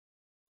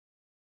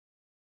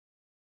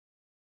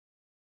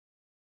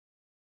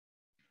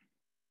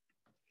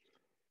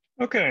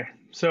Okay,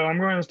 so I'm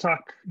going to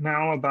talk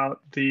now about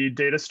the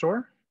data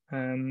store.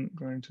 I'm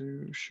going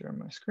to share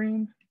my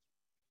screen.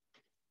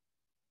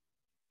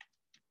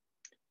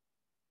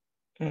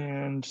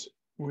 And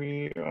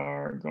we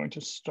are going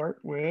to start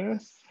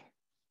with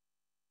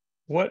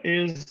what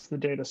is the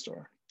data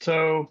store?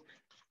 So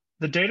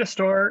the data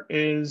store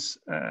is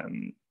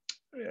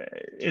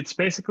it's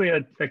basically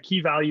a key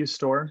value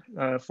store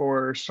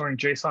for storing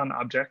JSON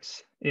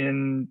objects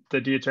in the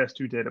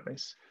DHIS2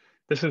 database.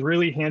 This is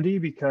really handy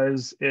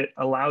because it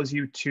allows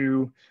you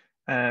to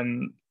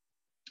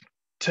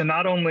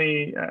not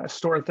only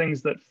store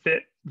things that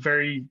fit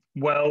very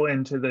well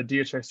into the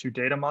DHIS2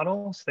 data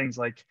models, things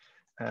like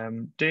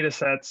data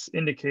sets,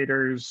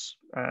 indicators,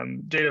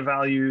 data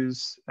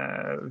values,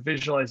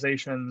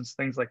 visualizations,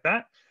 things like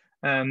that,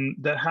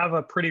 that have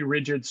a pretty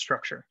rigid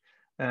structure.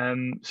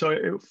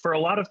 For a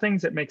lot of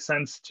things, it makes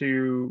sense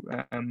to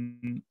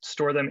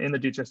store them in the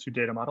DHIS2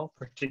 data model,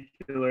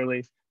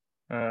 particularly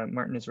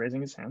Martin is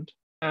raising his hand.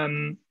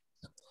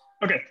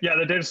 Okay, yeah,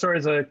 the data store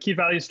is a key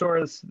value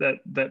store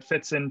that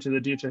fits into the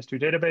DHIS2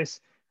 database.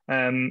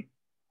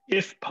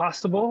 If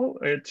possible,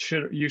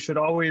 you should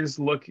always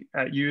look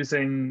at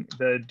using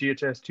the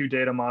DHIS2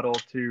 data model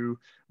to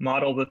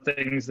model the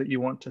things that you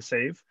want to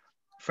save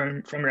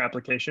from your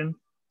application,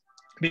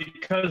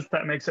 because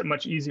that makes it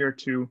much easier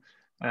to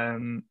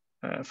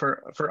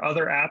for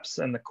other apps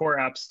and the core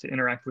apps to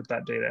interact with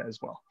that data as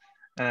well.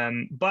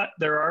 But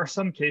there are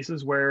some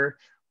cases where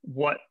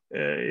what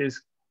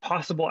is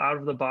possible out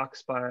of the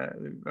box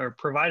or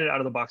provided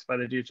out of the box by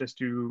the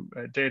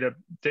DHIS2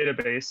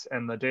 database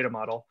and the data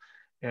model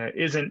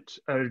isn't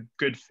a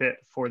good fit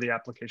for the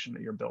application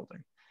that you're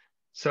building.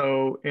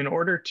 So in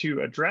order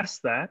to address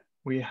that,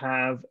 we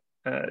have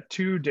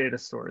two data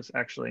stores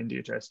actually in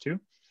DHIS2.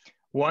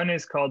 One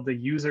is called the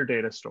user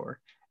data store,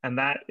 and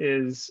that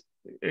is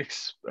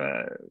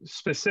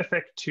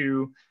specific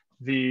to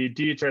the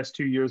DHIS2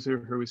 user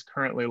who is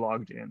currently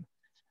logged in.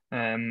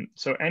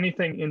 So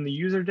anything in the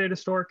user data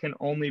store can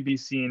only be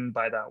seen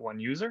by that one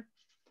user.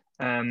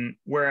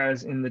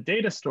 Whereas in the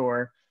data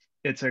store,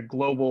 it's a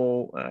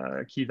global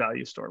key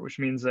value store, which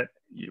means that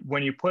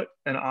when you put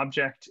an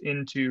object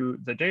into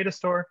the data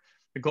store,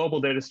 the global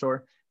data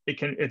store,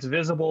 it's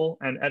visible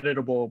and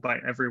editable by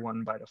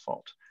everyone by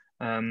default.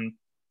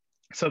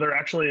 So there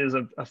actually is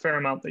a fair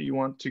amount that you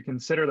want to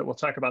consider that we'll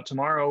talk about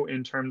tomorrow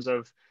in terms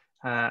of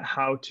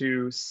how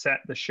to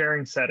set the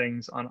sharing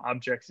settings on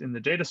objects in the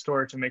data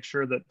store to make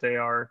sure that they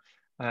are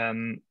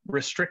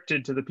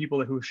restricted to the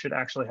people who should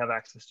actually have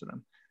access to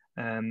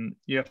them.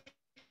 You have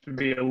to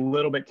be a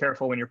little bit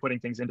careful when you're putting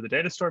things into the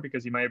data store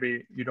because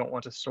you don't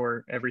want to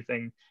store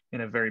everything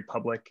in a very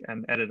public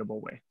and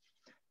editable way.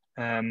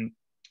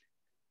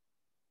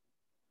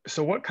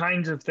 So what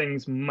kinds of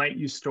things might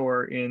you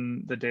store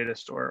in the data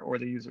store or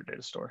the user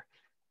data store?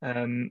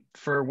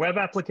 For web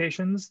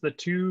applications, the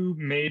two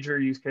major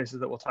use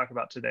cases that we'll talk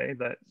about today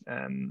that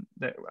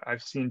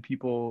I've seen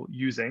people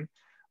using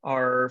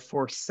are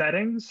for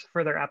settings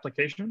for their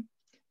application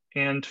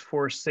and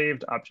for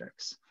saved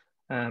objects.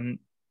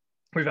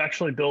 We've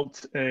actually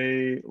built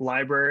a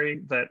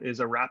library that is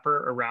a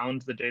wrapper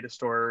around the data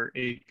store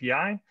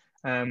API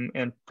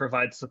and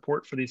provides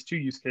support for these two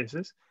use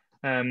cases.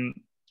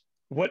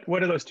 What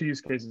do those two use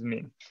cases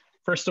mean?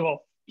 First of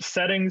all,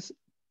 settings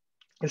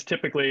is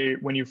typically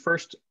when you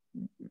first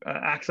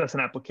access an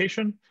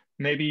application,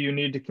 maybe you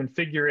need to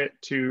configure it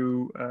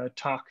to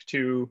talk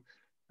to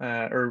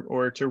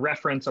or to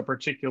reference a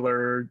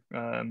particular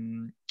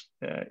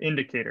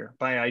indicator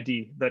by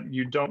ID that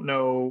you don't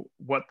know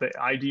what the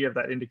ID of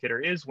that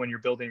indicator is when you're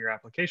building your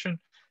application.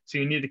 So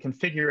you need to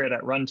configure it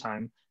at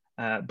runtime,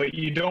 but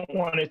you don't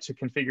want it to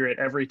configure it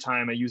every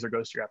time a user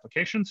goes to your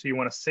application. So you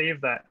want to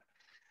save that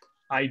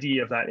ID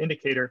of that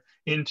indicator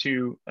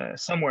into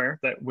somewhere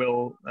that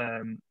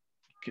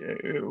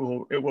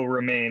it will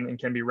remain and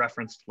can be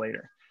referenced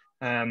later.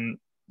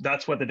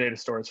 That's what the data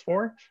store is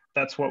for.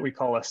 That's what we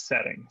call a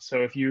setting.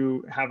 So if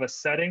you have a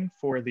setting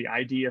for the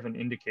ID of an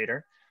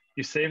indicator,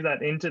 you save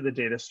that into the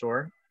data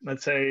store.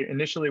 Let's say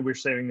initially we're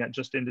saving that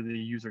just into the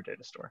user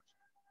data store.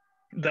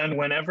 Then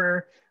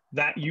whenever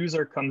that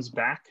user comes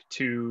back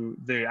to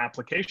the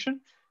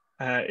application,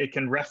 it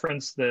can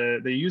reference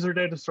the user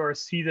data store,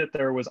 see that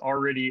there was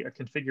already a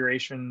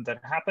configuration that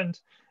happened,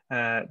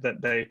 that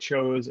they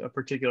chose a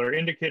particular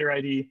indicator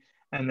ID,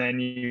 and then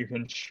you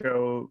can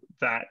show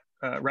that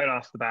right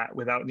off the bat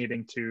without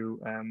needing to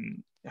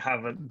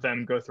have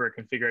them go through a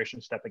configuration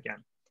step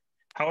again.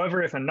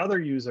 However, if another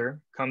user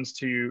comes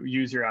to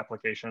use your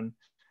application,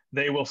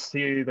 they will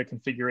see the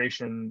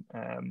configuration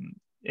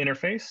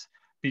interface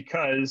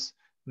because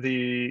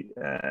the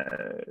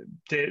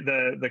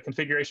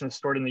configuration is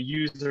stored in the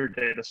user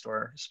data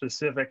store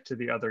specific to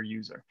the other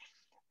user.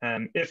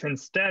 If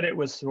instead it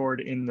was stored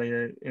in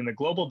the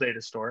global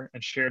data store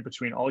and shared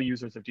between all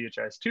users of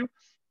DHIS2,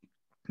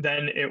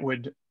 then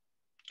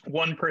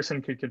one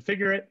person could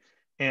configure it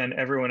and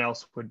everyone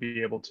else would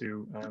be able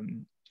to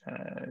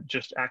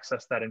just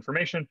access that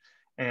information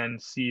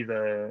and see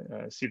the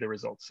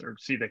results or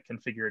see the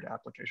configured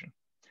application.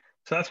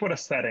 So that's what a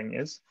setting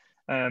is.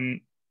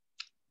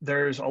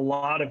 there's a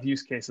lot of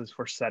use cases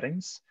for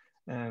settings.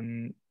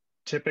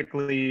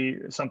 Typically,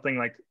 something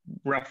like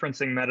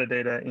referencing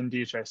metadata in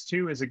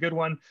DHIS2 is a good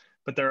one,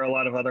 but there are a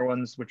lot of other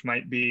ones which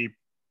might be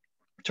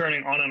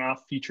turning on and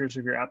off features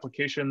of your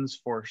applications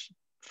for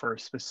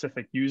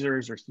specific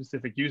users or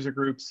specific user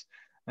groups,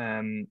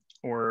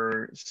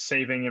 or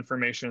saving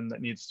information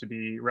that needs to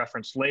be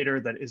referenced later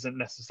that isn't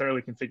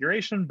necessarily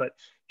configuration, but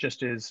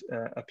just is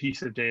a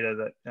piece of data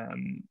that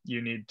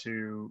you need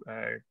to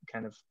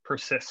kind of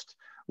persist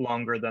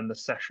longer than the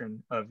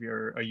session of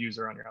a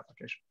user on your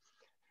application.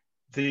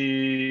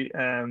 The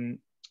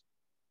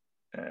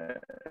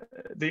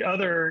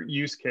other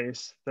use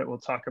case that we'll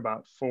talk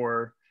about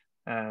for,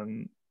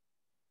 go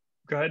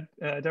ahead,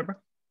 Deborah.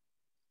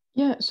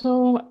 Yeah,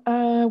 so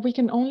we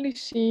can only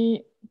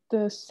see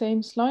the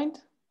same slide,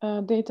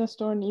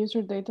 DataStore and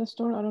user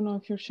DataStore. I don't know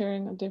if you're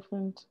sharing a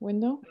different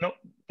window. Nope,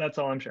 that's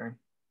all I'm sharing.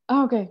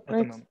 Oh, okay, at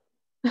great.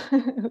 The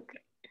moment. Okay,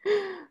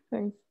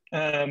 thanks.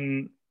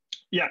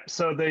 Yeah,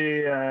 so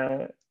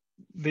the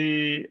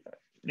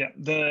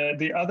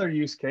other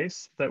use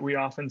case that we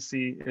often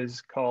see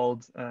is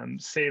called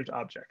saved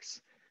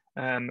objects.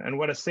 And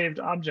what a saved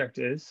object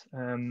is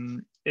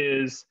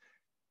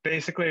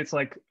basically it's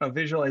like a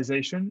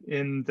visualization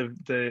in the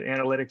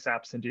analytics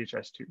apps in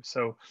DHIS2.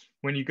 So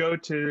when you go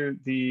to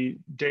the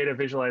data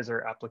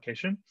visualizer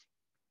application,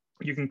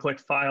 you can click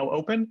File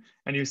Open,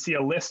 and you see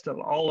a list of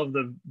all of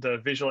the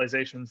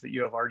visualizations that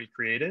you have already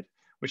created,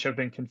 which have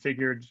been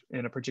configured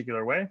in a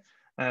particular way.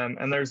 And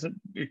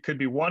it could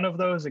be one of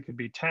those, it could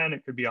be 10,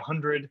 it could be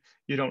 100,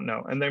 you don't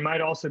know. And there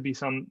might also be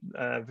some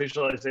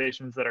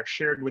visualizations that are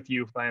shared with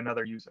you by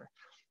another user.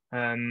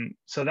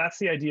 So that's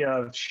the idea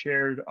of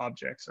shared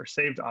objects or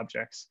saved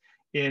objects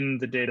in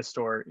the data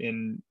store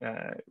in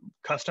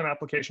custom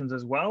applications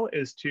as well,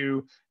 is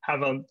to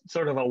have a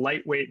sort of a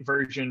lightweight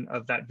version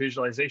of that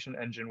visualization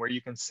engine where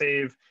you can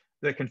save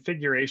the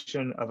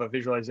configuration of a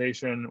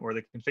visualization or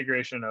the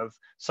configuration of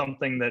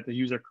something that the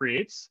user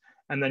creates.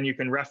 And then you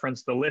can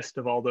reference the list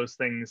of all those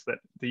things that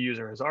the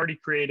user has already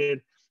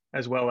created,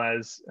 as well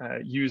as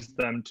use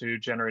them to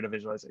generate a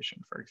visualization,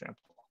 for example.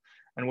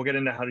 And we'll get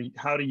into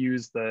how to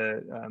use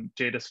the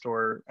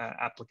DataStore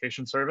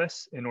application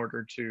service in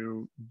order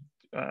to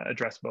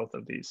address both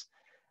of these.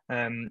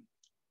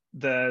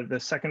 The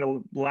second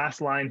to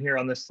last line here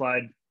on this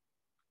slide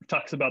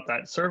talks about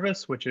that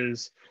service, which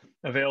is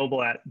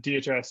available at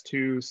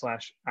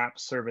DHIS2/app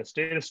service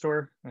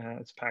DataStore.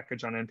 It's a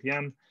package on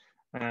NPM.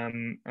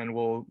 And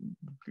we'll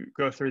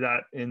go through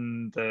that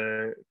in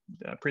the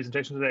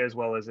presentation today, as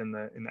well as in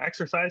the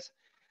exercise.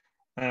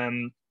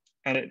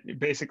 And it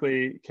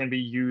basically can be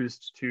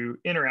used to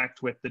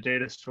interact with the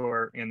data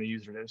store and the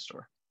user data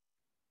store.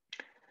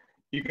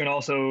 You can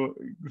also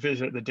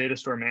visit the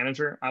DataStore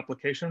Manager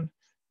application,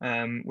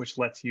 which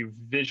lets you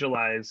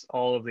visualize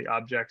all of the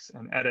objects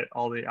and edit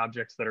all the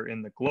objects that are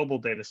in the global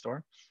data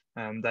store.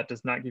 That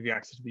does not give you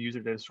access to the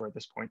user data store at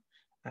this point,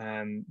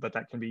 but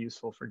that can be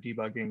useful for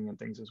debugging and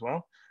things as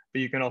well. But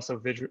you can also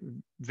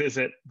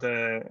visit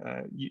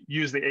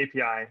use the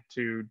API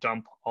to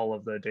dump all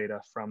of the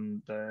data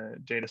from the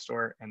data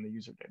store and the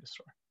user data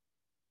store.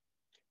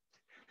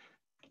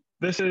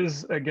 This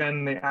is,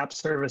 again, the app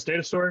service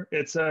data store.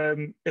 It's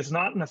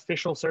not an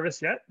official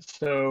service yet,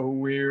 so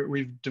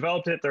we've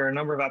developed it. There are a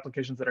number of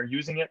applications that are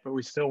using it, but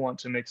we still want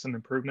to make some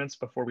improvements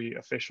before we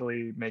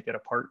officially make it a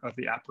part of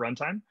the app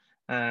runtime.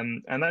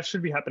 And that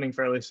should be happening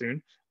fairly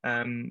soon.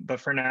 But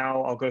for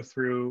now, I'll go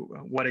through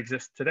what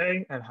exists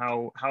today and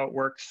how it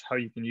works, how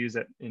you can use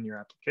it in your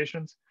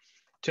applications.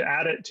 To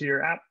add it to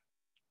your app,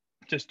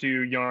 just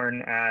do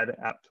yarn add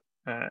app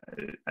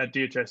at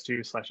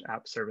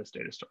DHIS2/app service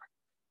data store.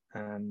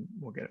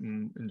 We'll get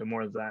into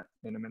more of that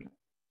in a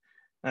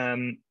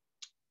minute.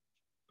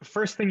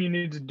 First thing you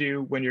need to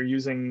do when you're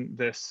using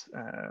this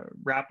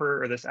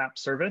wrapper or this app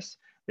service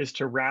is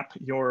to wrap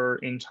your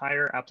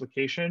entire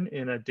application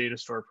in a data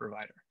store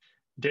provider.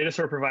 Data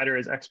store provider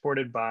is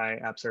exported by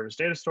App Service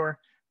Data Store.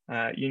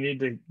 You need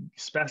to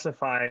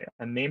specify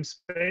a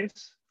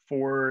namespace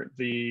for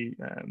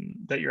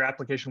that your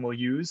application will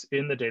use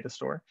in the data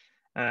store,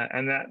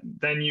 and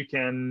then you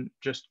can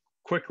just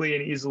quickly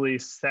and easily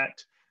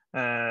set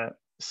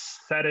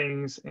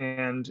settings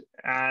and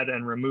add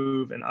and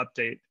remove and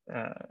update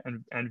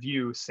and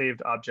view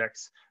saved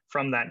objects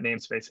from that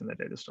namespace in the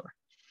data store.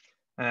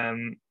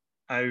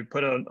 I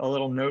put a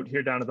little note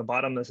here down at the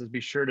bottom that says be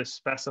sure to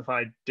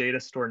specify data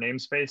store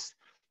namespace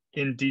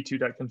in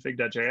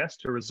d2.config.js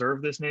to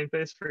reserve this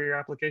namespace for your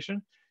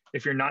application.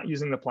 If you're not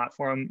using the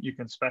platform, you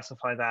can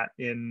specify that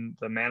in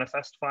the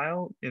manifest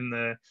file in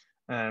the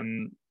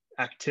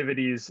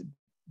activities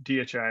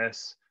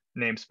DHIS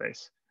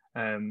namespace.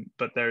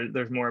 But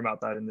there's more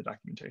about that in the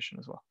documentation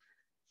as well.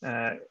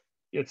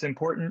 It's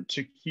important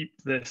to keep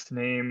this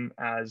name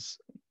as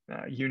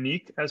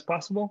unique as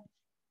possible,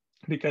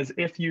 because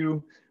if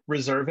you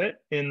reserve it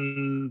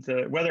in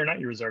whether or not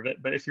you reserve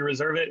it, but if you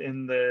reserve it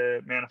in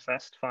the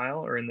manifest file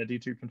or in the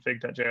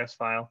d2config.js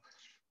file,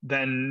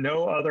 then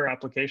no other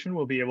application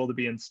will be able to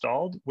be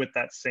installed with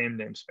that same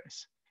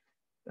namespace.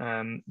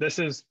 This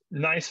is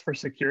nice for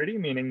security,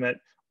 meaning that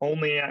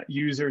only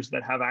users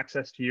that have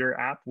access to your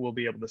app will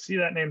be able to see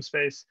that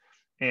namespace,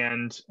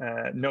 and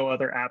no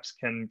other apps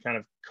can kind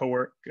of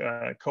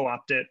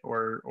co-opt it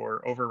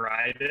or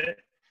override it.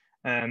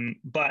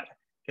 But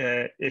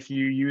if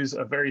you use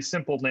a very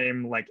simple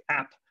name like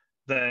app,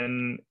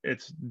 then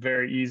it's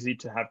very easy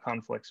to have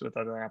conflicts with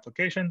other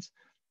applications.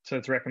 So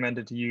it's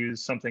recommended to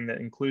use something that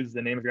includes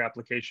the name of your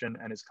application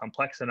and is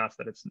complex enough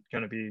that it's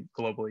going to be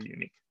globally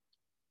unique.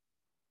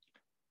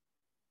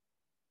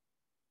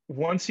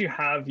 Once you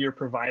have your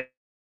provider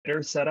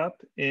set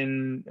up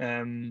in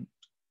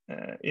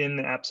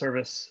the app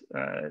service,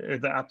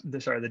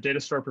 the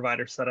DataStore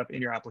provider set up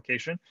in your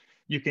application,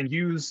 you can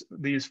use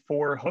these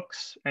 4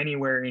 hooks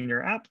anywhere in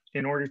your app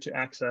in order to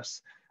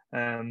access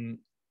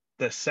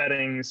the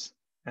settings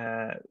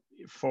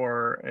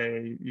for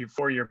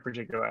your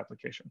particular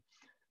application.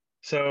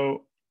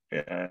 So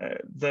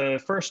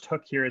the first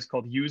hook here is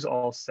called use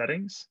all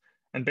settings.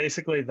 And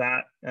basically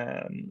that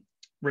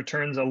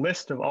returns a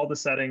list of all the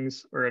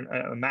settings, or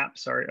a map,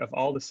 sorry, of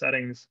all the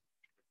settings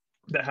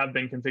that have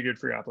been configured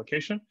for your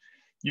application.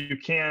 You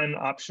can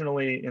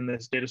optionally, in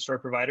this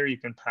DataStore provider, you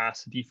can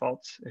pass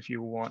defaults if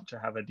you want to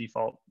have a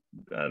default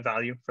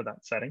value for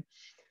that setting.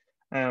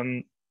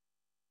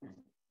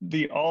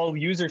 The all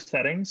user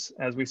settings,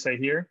 as we say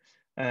here,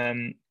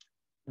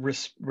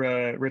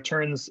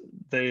 returns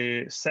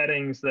the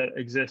settings that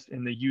exist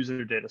in the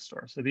user data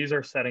store. So these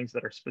are settings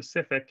that are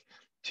specific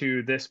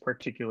to this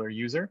particular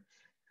user.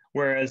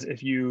 Whereas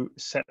if you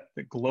set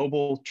the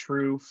global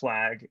true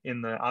flag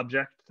in the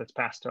object that's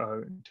passed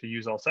to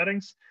use all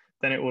settings,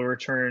 then it will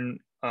return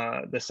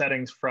the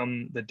settings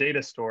from the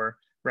data store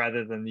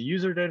rather than the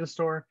user data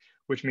store,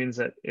 which means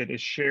that it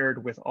is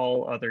shared with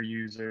all other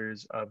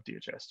users of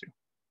DHIS2.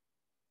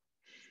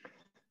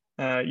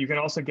 You can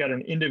also get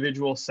an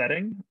individual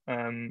setting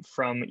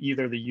from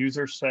either the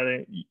user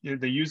setting,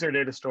 the user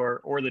data store,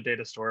 or the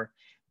data store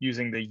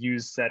using the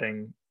use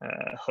setting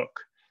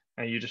hook.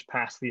 And you just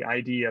pass the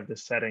ID of the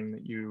setting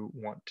that you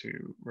want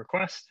to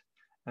request,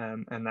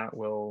 and that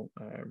will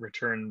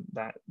return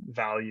that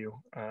value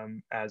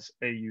as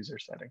a user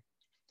setting.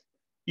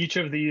 Each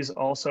of these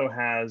also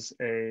has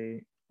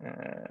a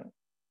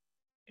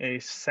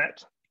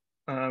set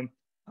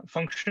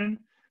function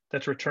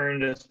that's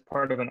returned as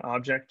part of an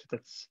object.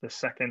 That's the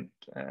second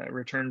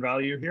return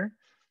value here.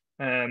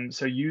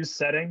 So use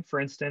setting, for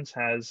instance,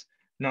 has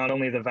not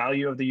only the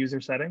value of the user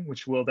setting,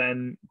 which will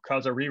then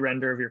cause a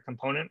re-render of your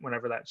component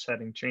whenever that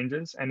setting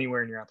changes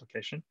anywhere in your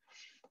application,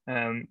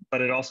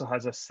 but it also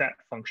has a set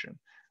function,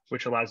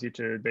 which allows you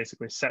to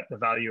basically set the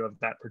value of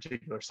that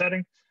particular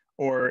setting.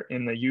 Or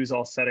in the use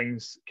all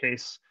settings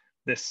case,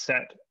 this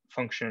set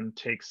function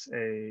takes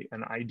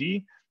an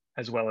ID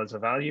as well as a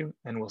value,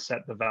 and will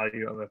set the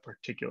value of a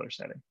particular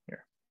setting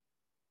here.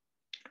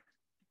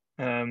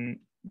 I'm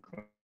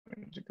going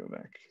to go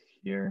back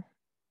here.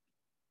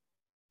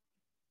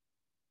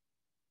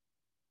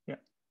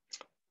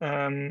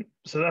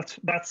 So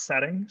that's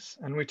settings.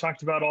 And we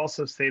talked about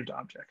also saved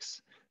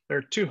objects. There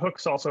are 2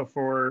 hooks also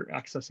for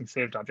accessing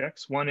saved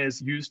objects. One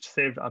is used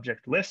saved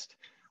object list,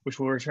 which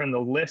will return the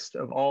list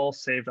of all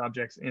saved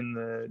objects in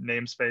the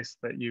namespace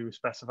that you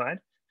specified.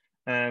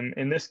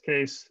 In this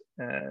case,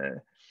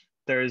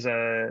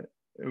 we're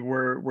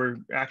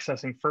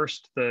accessing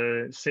first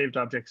the saved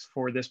objects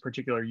for this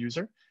particular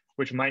user,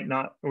 which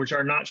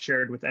are not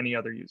shared with any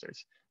other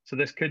users. So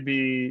this could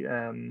be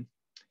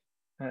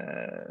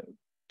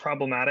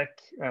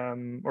problematic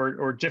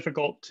or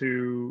difficult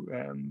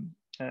to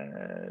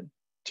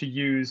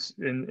use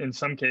in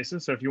some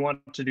cases. So if you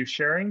want to do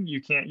sharing, you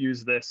can't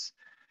use this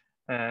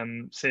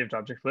saved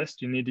object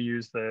list. You need to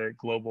use the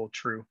global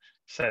true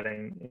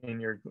setting in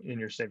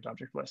your saved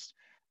object list,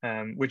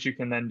 which you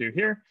can then do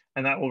here,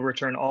 and that will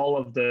return all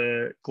of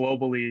the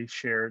globally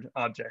shared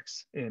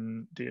objects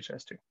in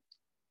DHIS2.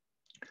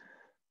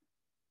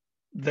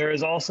 There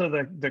is also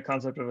the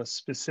concept of a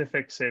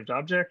specific saved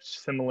object,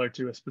 similar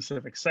to a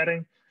specific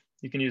setting.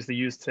 You can use the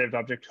used saved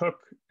object hook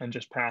and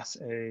just pass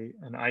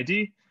an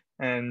ID,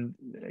 and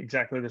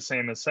exactly the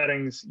same as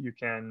settings, you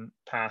can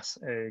pass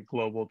a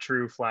global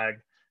true flag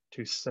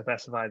to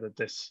specify that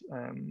this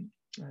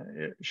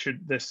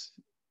this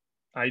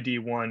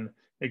ID1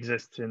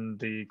 exists in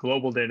the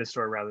global data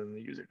store rather than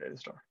the user data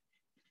store.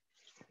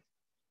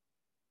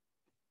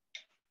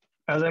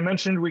 As I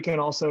mentioned, we can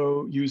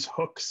also use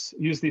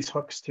these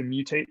hooks to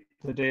mutate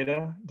the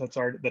data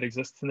that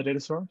exists in the data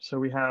store. So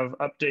we have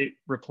update,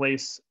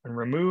 replace, and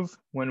remove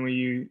when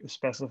we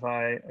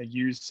specify a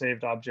use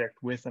saved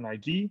object with an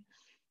ID.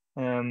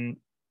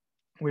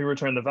 We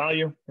return the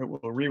value. It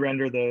will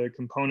re-render the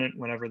component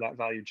whenever that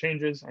value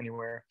changes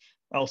anywhere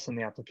else in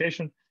the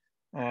application.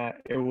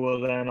 It will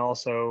then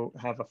also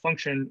have a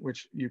function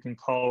which you can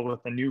call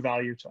with a new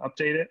value to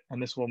update it,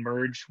 and this will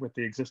merge with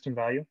the existing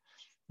value.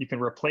 You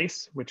can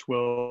replace, which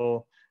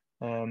will,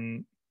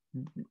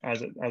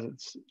 as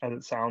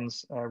it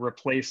sounds,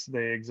 replace the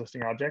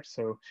existing object.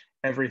 So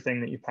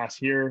everything that you pass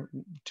here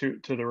to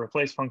the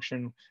replace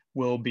function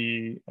will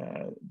be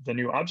the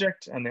new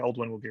object, and the old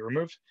one will be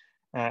removed.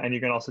 and you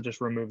can also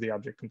just remove the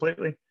object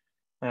completely.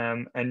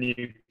 And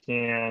you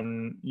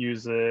can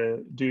use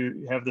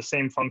have the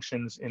same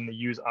functions in the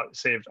use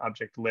saved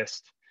object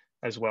list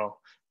as well.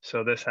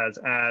 So this has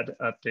add,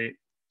 update,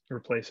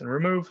 replace, and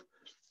remove.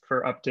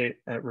 For update,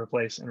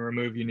 replace, and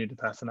remove, you need to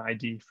pass an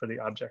ID for the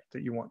object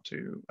that you want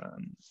to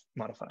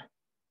modify.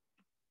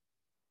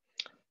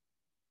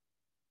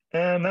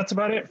 And that's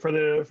about it for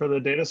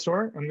the data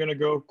store. I'm going to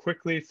go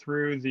quickly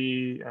through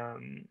the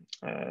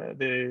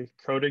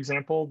code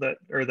example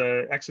or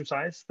the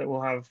exercise that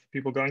we'll have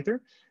people going through.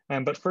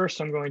 But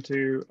first, I'm going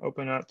to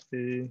open up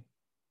the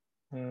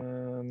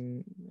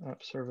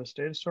app service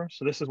data store.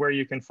 So this is where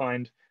you can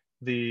find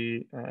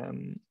the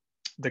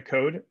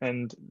code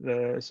and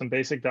some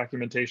basic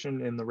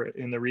documentation in the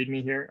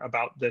README here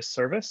about this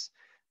service.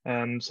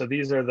 So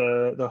these are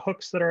the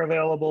hooks that are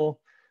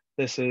available.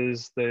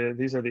 These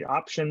are the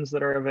options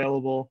that are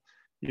available.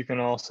 You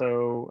can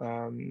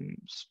also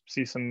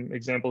see some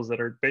examples that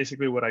are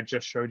basically what I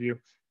just showed you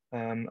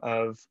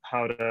of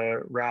how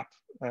to wrap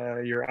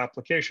your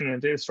application in a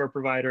data store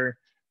provider.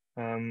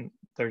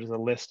 There's a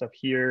list up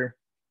here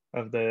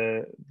of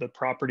the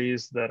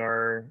properties that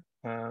are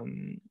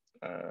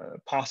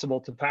possible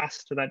to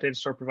pass to that data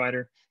store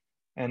provider.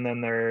 And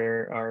then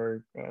there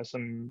are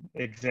some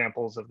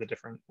examples of the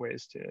different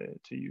ways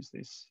to use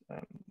these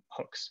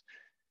hooks.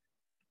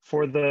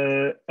 For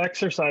the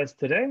exercise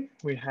today,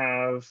 we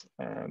have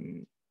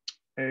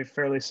a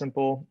fairly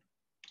simple,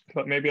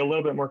 but maybe a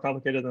little bit more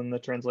complicated than the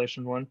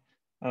translation one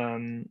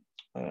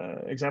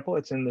example.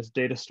 It's in this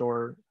data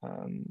store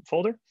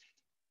folder.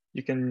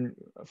 You can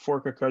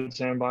fork a code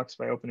sandbox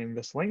by opening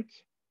this link.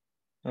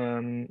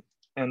 And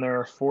there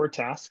are 4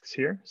 tasks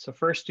here. So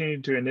first, you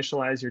need to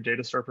initialize your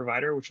data store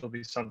provider, which will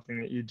be something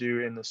that you do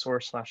in the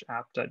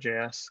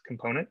source/app.js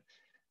component.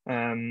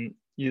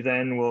 You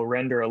then will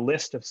render a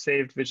list of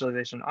saved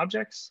visualization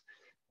objects.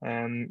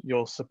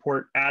 You'll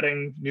support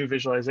adding new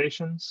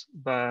visualizations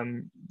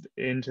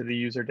into the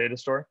user data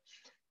store.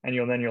 And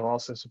you'll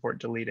also support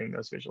deleting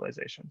those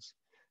visualizations.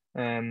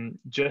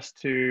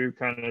 Just to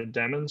kind of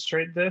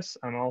demonstrate this,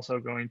 I'm also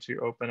going to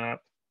open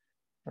up,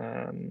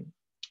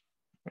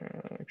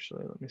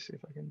 actually, let me see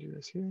if I can do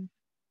this here.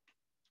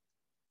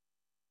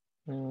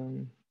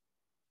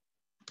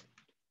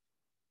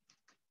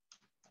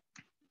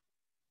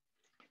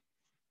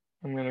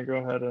 I'm going to go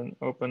ahead and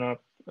open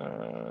up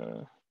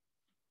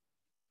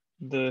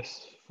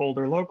this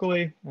folder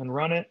locally and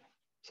run it.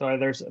 So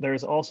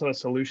there's also a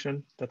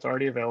solution that's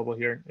already available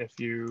here if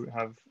you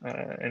have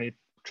any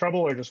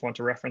trouble or just want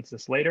to reference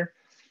this later.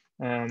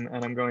 And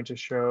I'm going to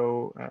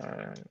show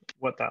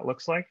what that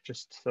looks like,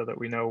 just so that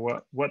we know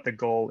what the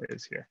goal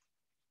is here.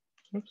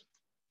 Oops.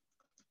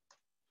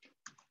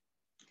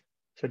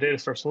 So data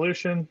store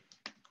solution,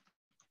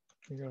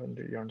 you go ahead and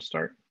do yarn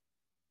start.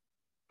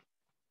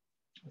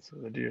 This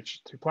is the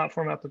DHIS2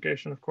 platform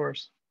application, of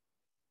course.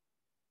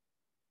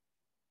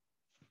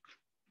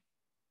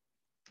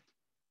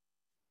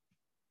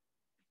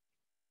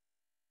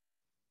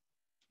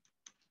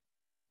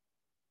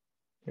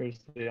 Here's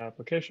the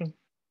application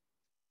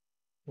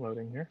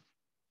loading here.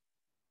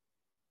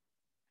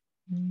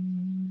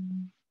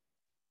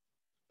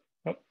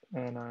 Oh,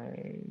 and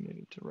I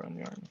needed to run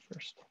yarn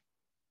first.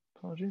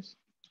 Apologies.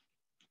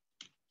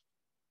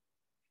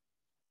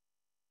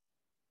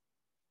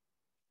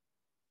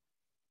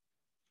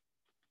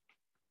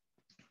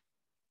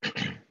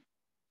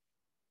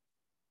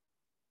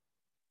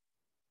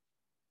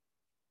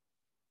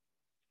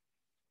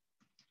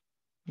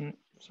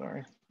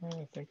 Sorry,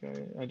 I think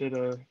I did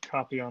a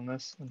copy on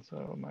this, and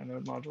so my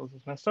node modules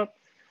is messed up.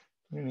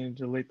 We need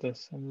to delete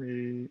this and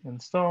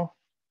reinstall.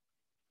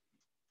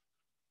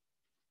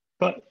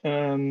 But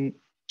in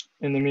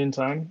the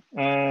meantime,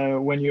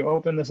 when you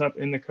open this up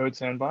in the code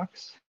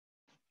sandbox,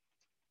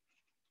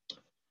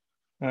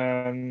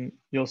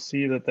 you'll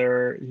see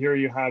that here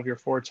you have your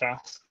 4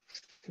 tasks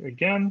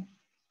again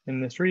in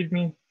this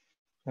README.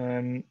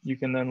 You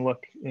can then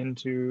look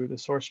into the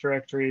source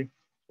directory.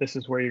 This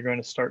is where you're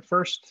going to start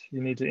first.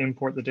 You need to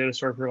import the data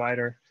store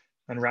provider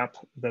and wrap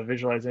the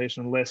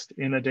visualization list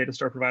in a data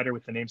store provider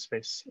with the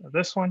namespace of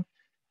this one.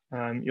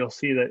 You'll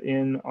see that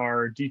in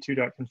our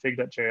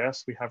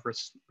d2.config.js, we have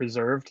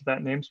reserved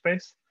that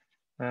namespace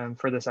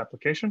for this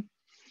application.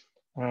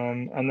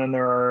 And then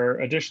there are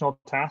additional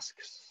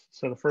tasks.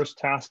 So the first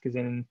task is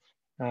in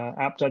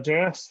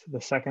app.js.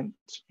 The second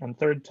and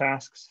third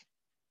tasks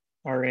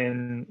are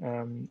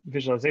in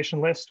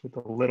visualization list with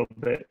a little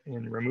bit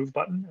in remove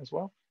button as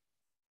well.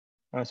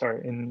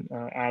 In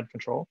add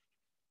control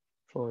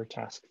for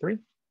task 3.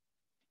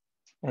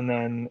 And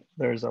then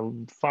there's a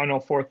final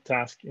 4th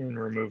task in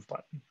remove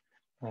button.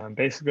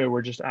 Basically,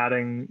 we're just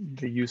adding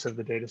the use of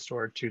the data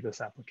store to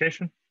this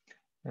application,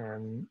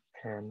 and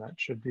that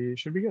should be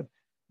good.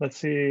 Let's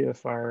see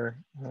if our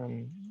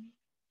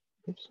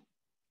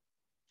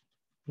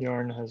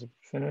yarn has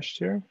finished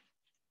here.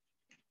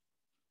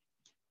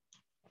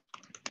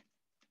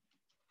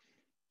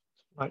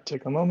 Might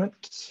take a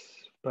moment,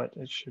 but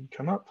it should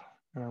come up,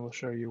 and I will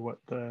show you what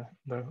the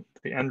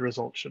end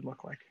result should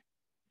look like.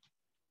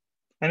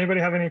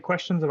 Anybody have any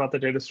questions about the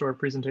DataStore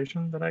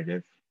presentation that I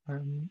gave,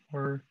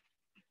 or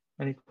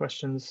any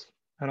questions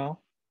at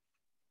all?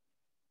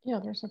 Yeah,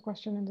 there's a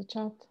question in the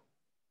chat.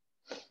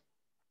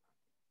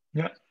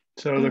 Yeah,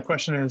 so the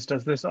question is,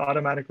 does this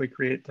automatically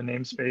create the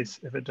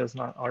namespace if it does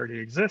not already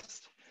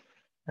exist?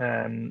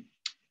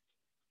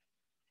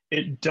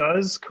 It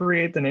does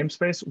create the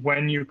namespace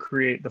when you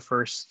create the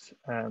first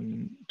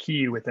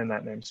key within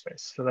that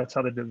namespace. So that's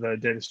how the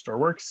DataStore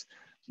works.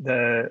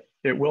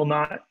 It will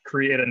not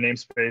create a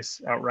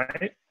namespace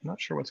outright. I'm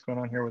not sure what's going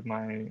on here with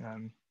my,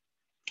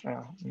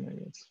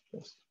 maybe it's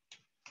this.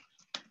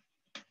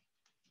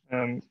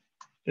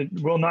 It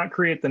will not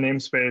create the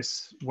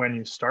namespace when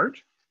you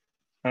start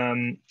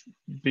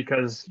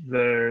because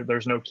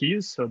there's no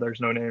keys, so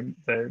there's no name.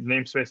 The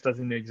namespace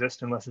doesn't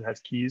exist unless it has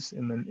keys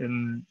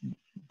in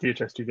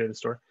DHIS2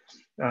 DataStore,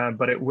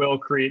 but it will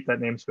create that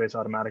namespace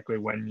automatically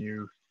when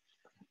you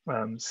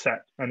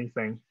set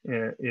anything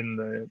in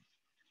the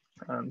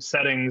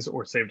settings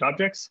or saved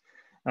objects.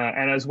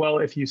 And as well,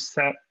 if you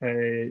set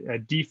a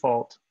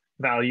default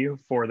value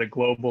for the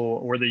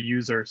global or the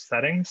user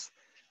settings,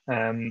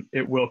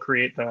 it will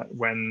create that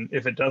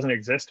if it doesn't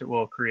exist, it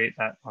will create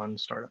that on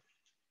startup.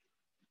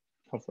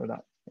 Hopefully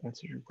that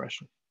answers your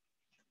question.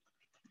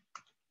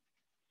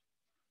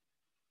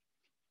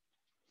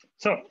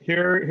 So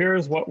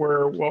here's what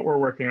we're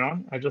working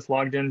on. I just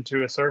logged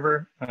into a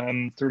server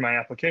through my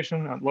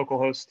application on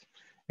localhost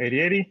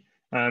 8080.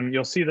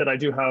 You'll see that I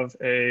do have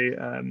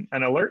an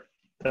alert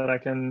that I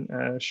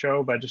can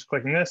show by just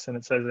clicking this, and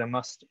it says I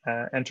must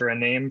enter a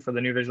name for the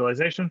new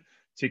visualization.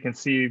 So you can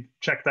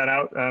check that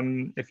out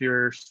if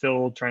you're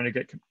still trying to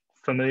get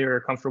familiar or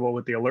comfortable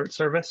with the alert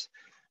service.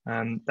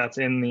 That's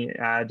in the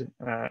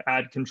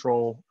add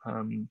control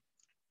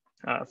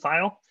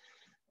file.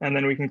 And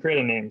then we can create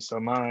a name. So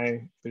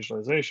my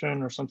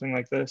visualization or something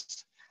like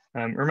this.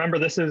 Remember,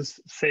 this is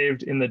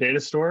saved in the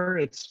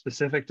DataStore. It's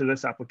specific to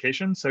this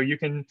application. So you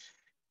can,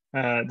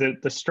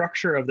 the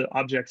structure of the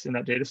objects in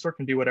that DataStore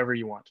can do whatever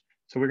you want.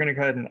 So we're gonna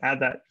go ahead and add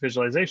that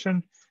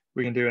visualization.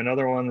 We can do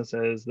another one that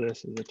says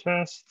this is a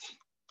test,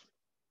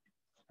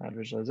 add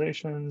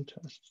visualization,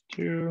 test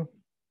 2,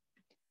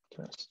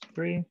 test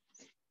 3.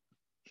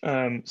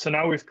 So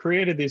now we've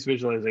created these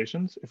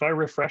visualizations. If I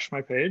refresh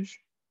my page,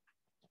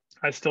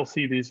 I still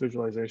see these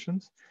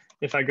visualizations.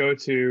 If I go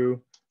to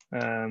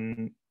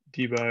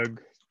debug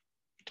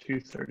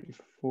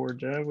 234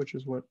 dev, which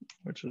is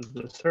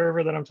the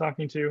server that I'm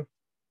talking to,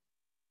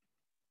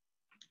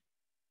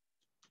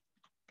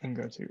 and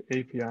go to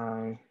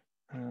API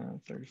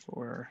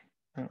 34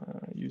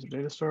 user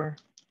data store,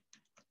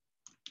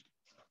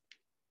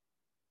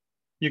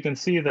 you can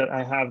see that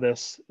I have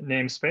this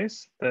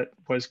namespace that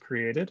was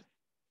created.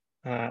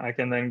 I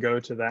can then go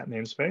to that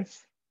namespace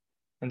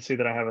and see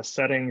that I have a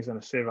settings and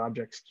a save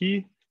objects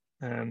key.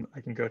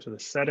 I can go to the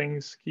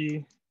settings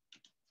key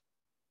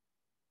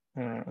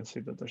and see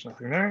that there's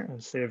nothing there,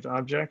 and saved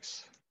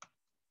objects.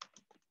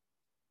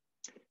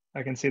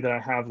 I can see that I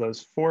have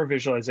those 4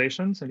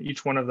 visualizations, and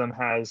each one of them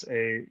has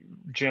a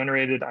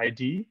generated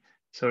ID,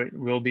 so it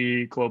will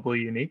be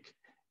globally unique.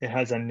 It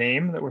has a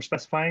name that we're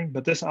specifying,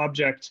 but this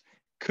object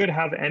could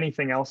have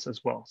anything else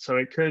as well. So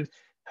it could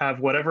have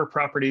whatever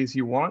properties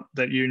you want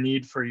that you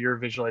need for your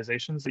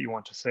visualizations that you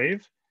want to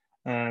save.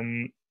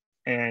 And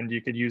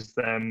you could use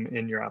them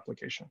in your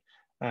application.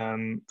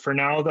 For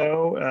now,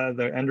 though,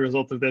 the end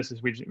result of this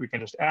is we can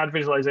just add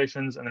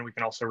visualizations, and then we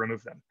can also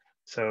remove them.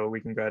 So we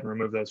can go ahead and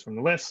remove those from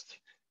the list.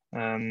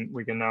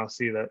 We can now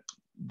see that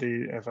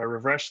if I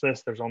refresh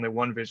this, there's only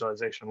 1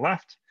 visualization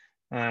left.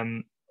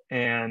 And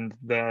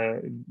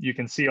you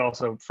can see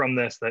also from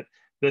this that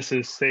this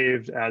is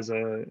saved as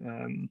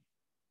in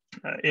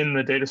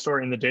the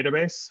DataStore in the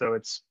database. So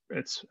it's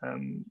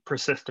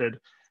persisted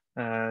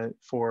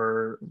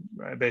for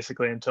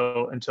basically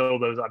until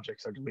those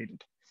objects are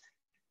deleted.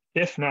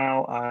 If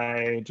now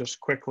I just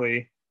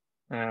quickly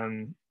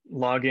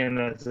log in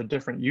as a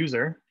different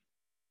user,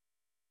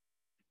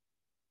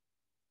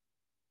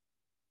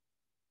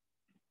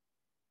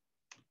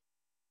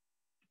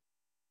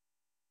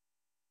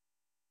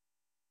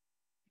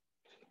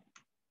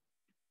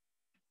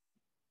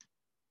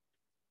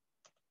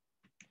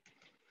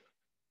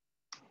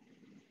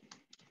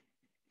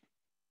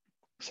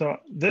 so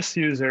this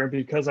user,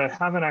 because I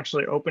haven't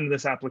actually opened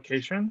this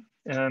application,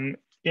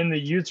 in the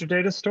user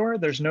data store,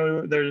 there's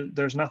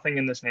nothing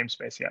in this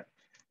namespace yet.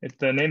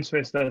 The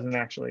namespace doesn't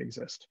actually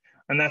exist.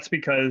 And that's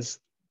because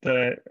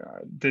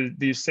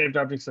these saved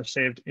objects are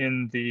saved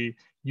in the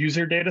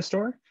user data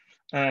store.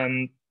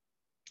 And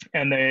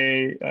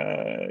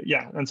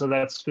so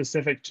that's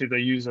specific to the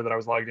user that I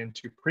was logged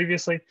into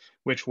previously,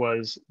 which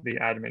was the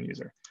admin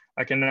user.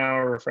 I can now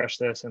refresh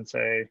this and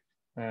say,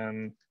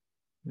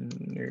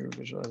 new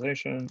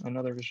visualization,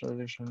 another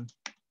visualization,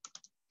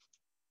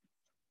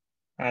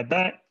 add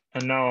that,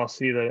 and now I'll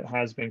see that it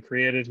has been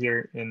created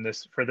here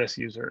for this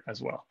user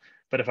as well.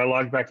 But if I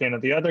logged back in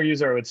at the other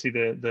user, I would see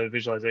the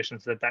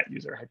visualizations that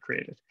user had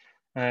created.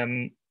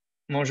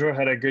 Bonjour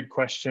had a good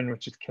question,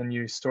 which is, can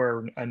you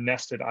store a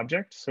nested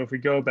object? So if we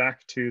go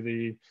back to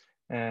the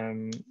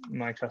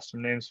my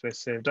custom namespace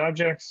saved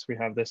objects. We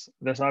have this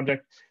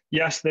object.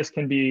 Yes, this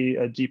can be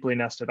a deeply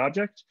nested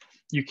object.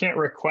 You can't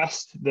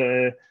request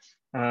the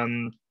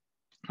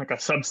like a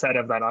subset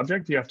of that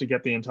object. You have to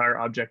get the entire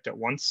object at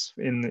once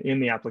in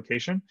the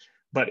application.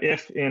 But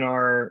if in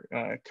our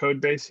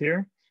code base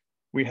here,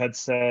 we had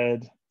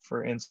said,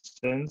 for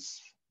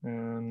instance,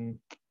 I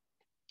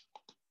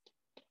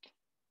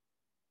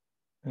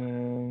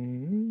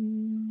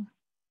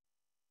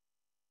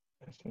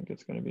think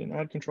it's going to be an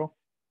add control.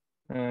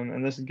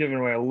 And this is giving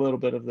away a little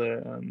bit of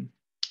the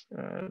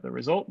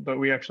result, but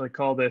we actually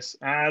call this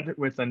add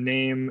with a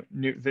name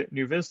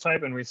new viz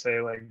type, and we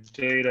say like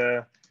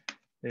data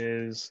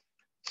is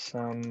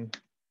some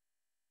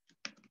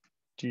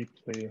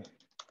deeply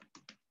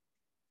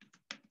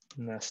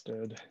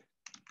nested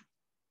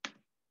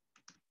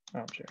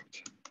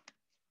object.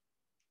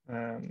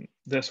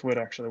 This would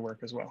actually work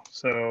as well.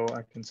 So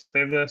I can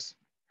save this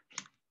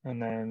and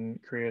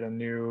then create a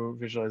new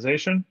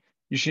visualization.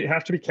 You should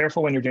have to be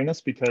careful when you're doing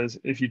this, because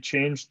if you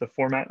change the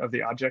format of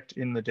the object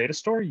in the data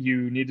store,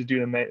 you need to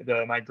do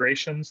the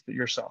migrations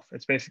yourself.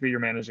 It's basically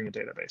you're managing a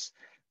database.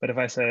 But if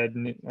I said,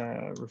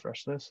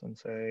 refresh this and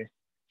say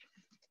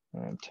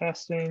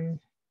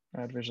testing,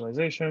 add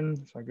visualization,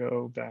 if I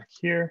go back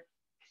here,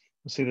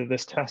 you'll see that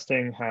this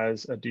testing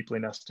has a deeply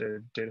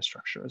nested data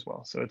structure as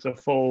well. So it's a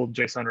full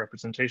JSON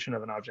representation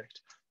of an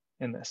object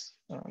in this.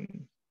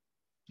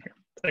 Here.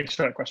 Thanks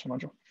for that question,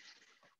 Manjul.